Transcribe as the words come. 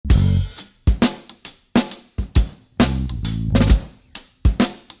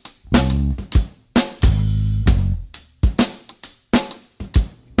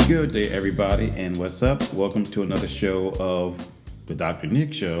Good day, everybody, and what's up? Welcome to another show of the Dr.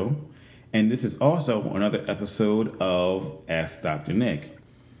 Nick Show, and this is also another episode of Ask Dr. Nick.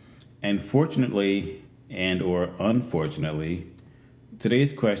 And fortunately, and or unfortunately,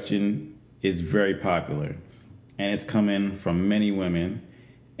 today's question is very popular, and it's coming from many women,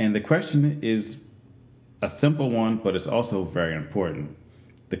 and the question is a simple one, but it's also very important.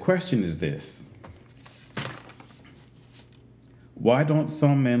 The question is this: why don't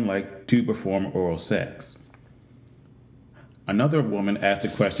some men like to perform oral sex? Another woman asked the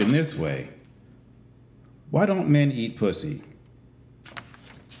question this way: why don't men eat pussy?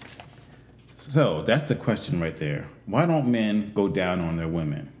 So that's the question right there. Why don't men go down on their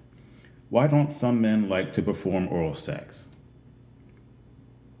women? Why don't some men like to perform oral sex?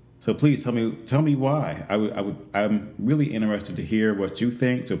 So please tell me why. I'm really interested to hear what you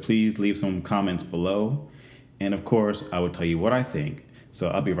think. So please leave some comments below. And of course, I will tell you what I think. So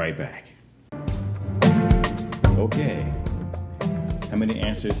I'll be right back. Okay. How many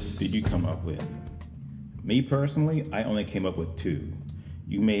answers did you come up with? Me personally, I only came up with 2.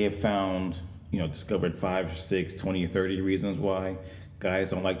 You may have discovered 5, 6, 20, or 30 reasons why guys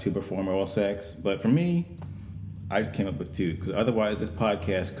don't like to perform oral sex. But for me, I just came up with 2, because otherwise this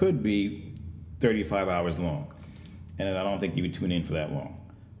podcast could be 35 hours long. And I don't think you would tune in for that long.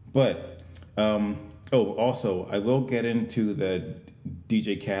 But, also, I will get into the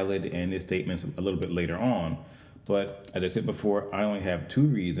DJ Khaled and his statements a little bit later on. But as I said before, I only have 2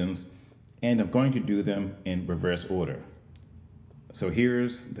 reasons, and I'm going to do them in reverse order. So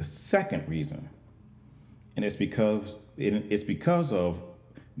here's the second reason. And it's because of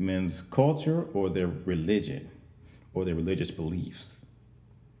men's culture or their religion or their religious beliefs.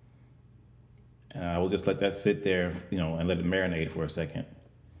 And I will just let that sit there, and let it marinate for a second.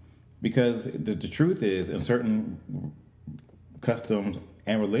 Because the truth is, in certain customs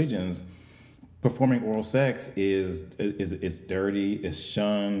and religions, performing oral sex is dirty, it's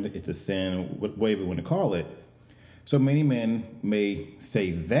shunned, it's a sin, whatever you want to call it. So many men may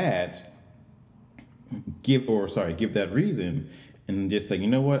say that, give that reason, and just say, you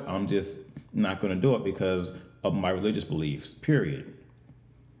know what, I'm just not going to do it because of my religious beliefs, period.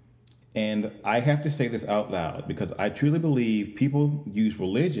 And I have to say this out loud because I truly believe people use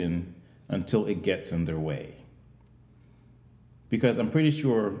religion until it gets in their way. Because I'm pretty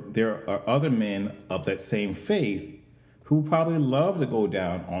sure there are other men of that same faith who probably love to go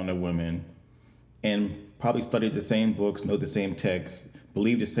down on their women and probably study the same books, know the same texts,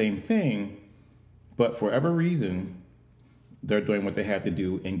 believe the same thing, but for whatever reason, they're doing what they have to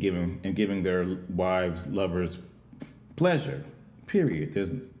do and giving their wives, lovers pleasure, period.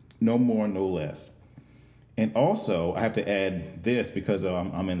 There's no more, no less. And also, I have to add this because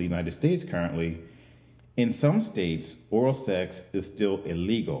I'm in the United States currently. In some states, oral sex is still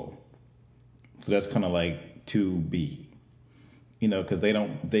illegal. So that's kind of like 2B, because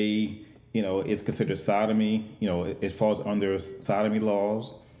it's considered sodomy. It falls under sodomy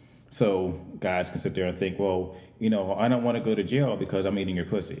laws. So guys can sit there and think, well, I don't want to go to jail because I'm eating your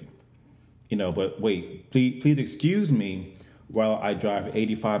pussy. But wait, please excuse me while I drive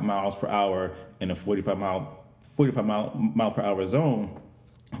 85 miles per hour in a 45 mile per hour zone,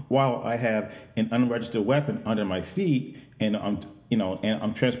 while I have an unregistered weapon under my seat and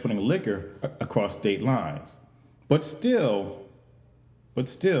I'm transporting liquor across state lines. But still,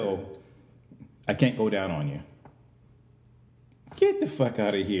 I can't go down on you. Get the fuck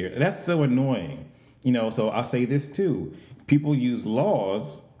out of here. That's so annoying. So I'll say this too. People use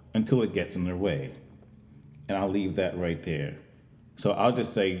laws until it gets in their way. And I'll leave that right there. So I'll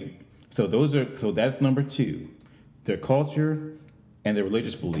just say, so that's number 2. Their culture and their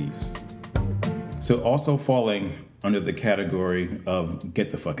religious beliefs. So also falling under the category of get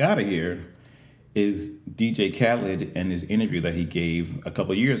the fuck out of here is DJ Khaled and his interview that he gave a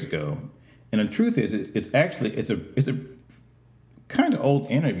couple of years ago. And the truth is, it's a kind of old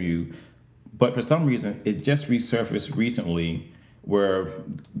interview, but for some reason it just resurfaced recently, where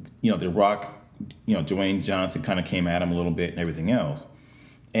The Rock, Dwayne Johnson kind of came at him a little bit and everything else.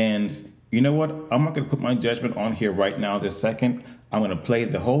 And you know what? I'm not going to put my judgment on here right now this second. I'm going to play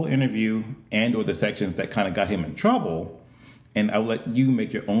the whole interview and or the sections that kind of got him in trouble, and I'll let you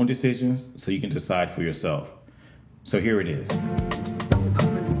make your own decisions so you can decide for yourself. So here it is.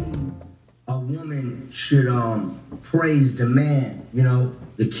 A woman should praise the man,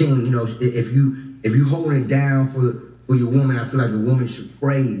 the king. If you hold it down for your woman, I feel like the woman should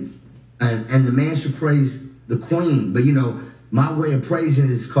praise, and the man should praise the queen. But my way of praising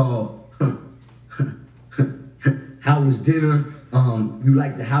is called how was dinner? You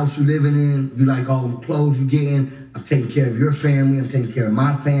like the house you living in? You like all the clothes you getting? I'm taking care of your family. I'm taking care of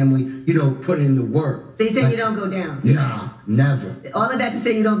my family. You know, put in the work. So you say you don't go down? Nah, never. All of that to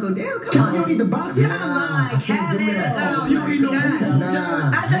say you don't go down? Come on. You don't eat the box? Come on, Khaled. Oh, you don't eat no God. food. Nah,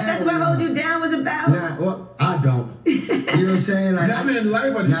 I thought that's what Hold You Down was about. Nah, well, I don't. You know what I'm saying? Like, Never in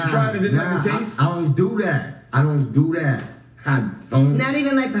life, or did you try it and didn't like the taste? I don't do that. I don't do that. I don't. Not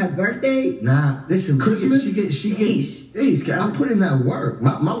even like for her birthday? Nah, listen, Christmas? She gets. I put in that work.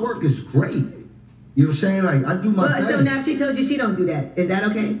 My work is great. You know what I'm saying? Like, I do my Well, thing. so now if she told you she don't do that, is that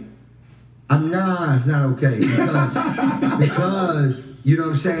okay? Nah, it's not okay. Because you know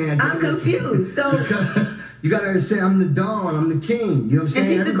what I'm saying? I'm confused. So Because you gotta understand, I'm the Don, I'm the king. You know what I'm And saying?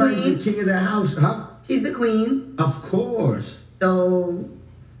 she's the Everybody's queen? the king of that house, huh? she's the queen. Of course. So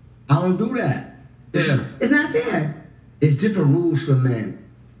I don't do that. Yeah. it's not fair. It's different rules for men.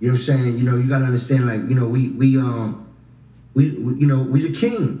 You know what I'm saying? You know, you gotta understand, like, you know, we you know, we the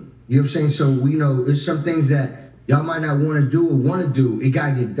king. You know what I'm saying? So we, you know, there's some things that y'all might not want to do or want to do. It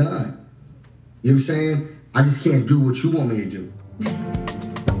gotta get done. You know what I'm saying? I just can't do what you want me to do.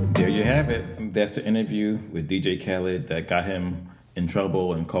 There you have it. That's the interview with DJ Khaled that got him in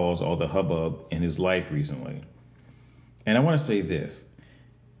trouble and caused all the hubbub in his life recently. And I want to say this.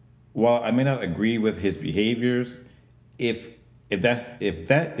 While I may not agree with his behaviors, if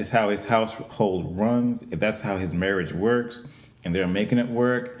that is how his household runs, if that's how his marriage works, and they're making it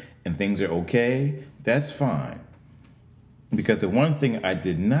work and things are okay, that's fine. Because the one thing I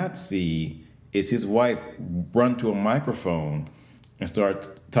did not see is his wife run to a microphone and start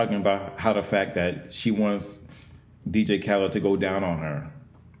talking about how the fact that she wants DJ Khaled to go down on her.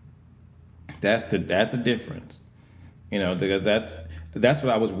 That's a difference. You know, because that's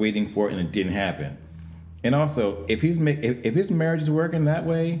what I was waiting for, and it didn't happen. And also, if his marriage is working that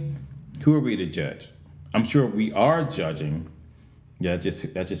way, who are we to judge? I'm sure we are judging. Yeah,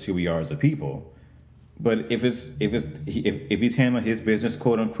 that's just who we are as a people. But if he's handling his business,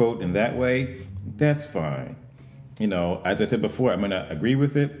 quote unquote, in that way, that's fine. You know, as I said before, I may not agree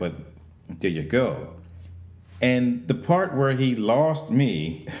with it, but there you go. And the part where he lost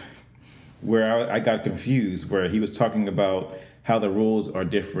me, where I got confused, where he was talking about how the rules are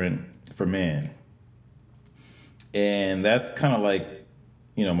different for men. And that's kind of like,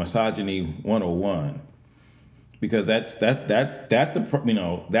 you know, misogyny 101. Because that's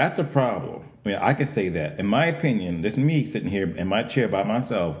a problem. I mean, I can say that. In my opinion, this is me sitting here in my chair by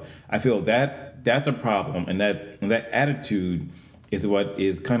myself. I feel that that's a problem, and that attitude is what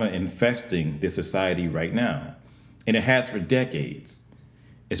is kind of infesting this society right now, and it has for decades,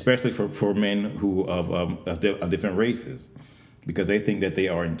 especially for men who of different races, because they think that they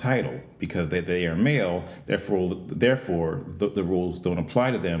are entitled because they are male. Therefore, the rules don't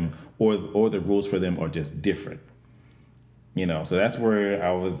apply to them, or the rules for them are just different. You know, so that's where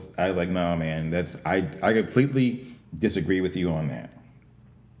I was like, nah, man, I completely disagree with you on that.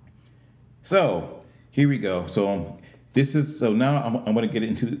 So here we go. So now I'm going to get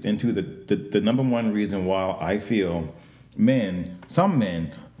into the number one reason why I feel some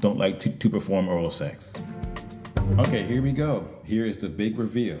men don't like to perform oral sex. Okay, here we go. Here is the big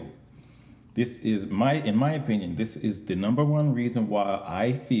reveal. In my opinion, this is the number one reason why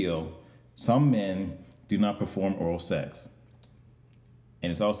I feel some men do not perform oral sex. And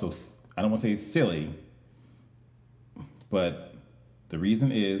it's also, I don't want to say silly, but the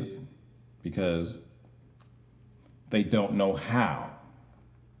reason is because they don't know how.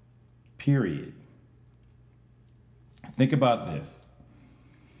 Period. Think about this.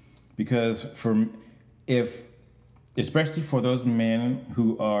 Because especially for those men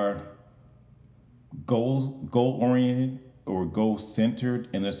who are goal-oriented or goal-centered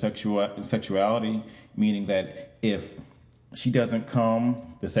in their sexuality, meaning that if she doesn't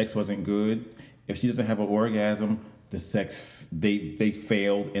come, the sex wasn't good. If she doesn't have an orgasm, the sex, they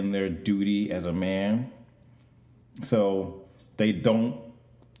failed in their duty as a man. So they don't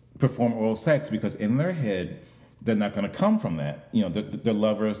perform oral sex because in their head, they're not going to come from that. You know, their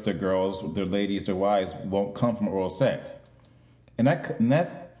lovers, their girls, their ladies, their wives won't come from oral sex. And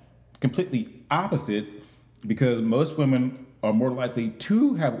that's completely opposite, because most women are more likely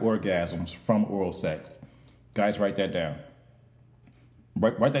to have orgasms from oral sex. Guys, write that down.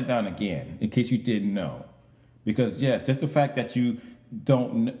 Write that down again, in case you didn't know. Because yes, just the fact that you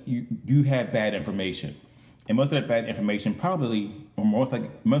had bad information, and most of that bad information probably, or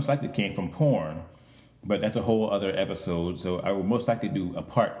most likely came from porn. But that's a whole other episode, so I will most likely do a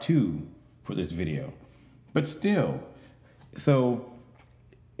part 2 for this video. But still, so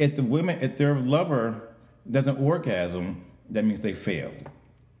if their lover doesn't orgasm, that means they failed.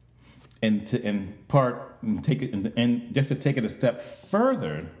 And just to take it a step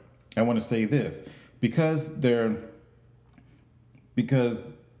further, I want to say this. because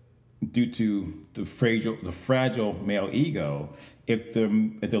due to the fragile male ego, if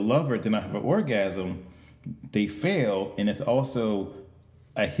the lover did not have an orgasm, they fail, and it's also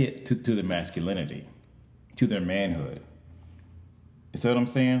a hit to the masculinity, to their manhood. You see what I'm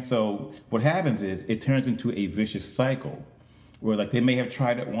saying? So what happens is it turns into a vicious cycle where like they may have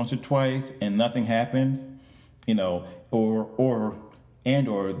tried it once or twice and nothing happened, you know, or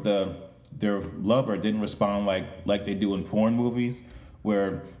their lover didn't respond like they do in porn movies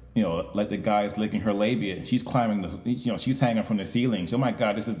where, you know, like the guy is licking her labia and she's climbing she's hanging from the ceiling. So, oh my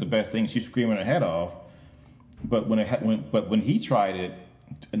God, this is the best thing. She's screaming her head off. But when he tried it,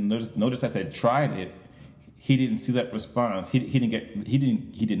 and notice I said tried it, he didn't see that response. He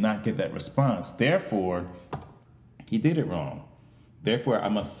did not get that response. Therefore, he did it wrong. Therefore, I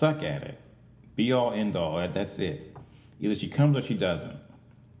must suck at it. Be all end all. That's it. Either she comes or she doesn't.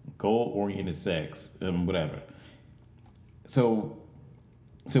 Goal oriented sex, whatever. So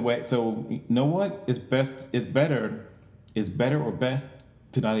you know what? It's better or best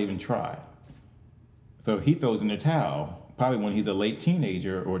to not even try. So he throws in the towel, probably when he's a late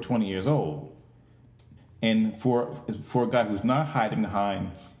teenager or 20 years old. And for a guy who's not hiding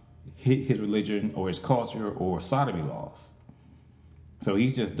behind his religion or his culture or sodomy laws. So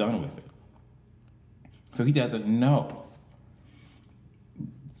he's just done with it. So he doesn't know.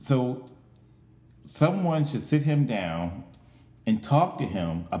 So someone should sit him down and talk to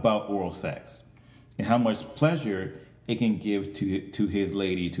him about oral sex and how much pleasure it can give to his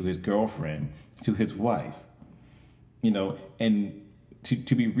lady, to his girlfriend, to his wife, you know, and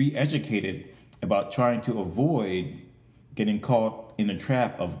to be re-educated about trying to avoid getting caught in the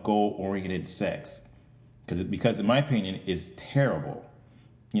trap of goal-oriented sex, because in my opinion, it's terrible,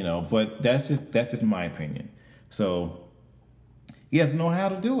 you know. But that's just my opinion. So he doesn't know how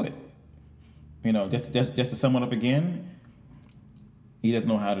to do it, you know. Just to sum it up again, he doesn't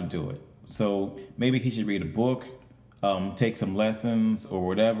know how to do it. So maybe he should read a book, take some lessons or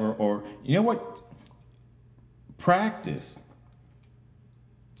whatever, or you know what, practice.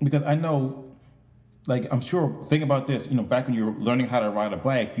 Because I know. Like, I'm sure, think about this, you know, back when you were learning how to ride a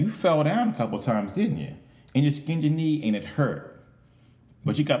bike, you fell down a couple of times, didn't you? And you skinned your knee and it hurt.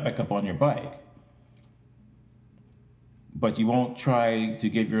 But you got back up on your bike. But you won't try to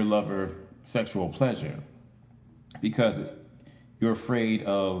give your lover sexual pleasure because you're afraid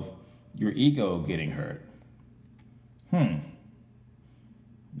of your ego getting hurt.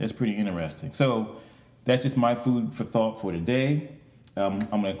 That's pretty interesting. So that's just my food for thought for today. I'm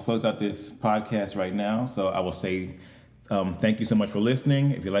going to close out this podcast right now. So I will say thank you so much for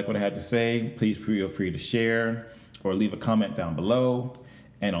listening. If you like what I had to say, please feel free to share or leave a comment down below.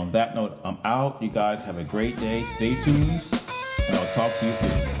 And on that note, I'm out. You guys have a great day. Stay tuned, and I'll talk to you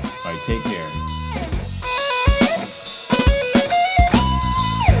soon. All right, take care.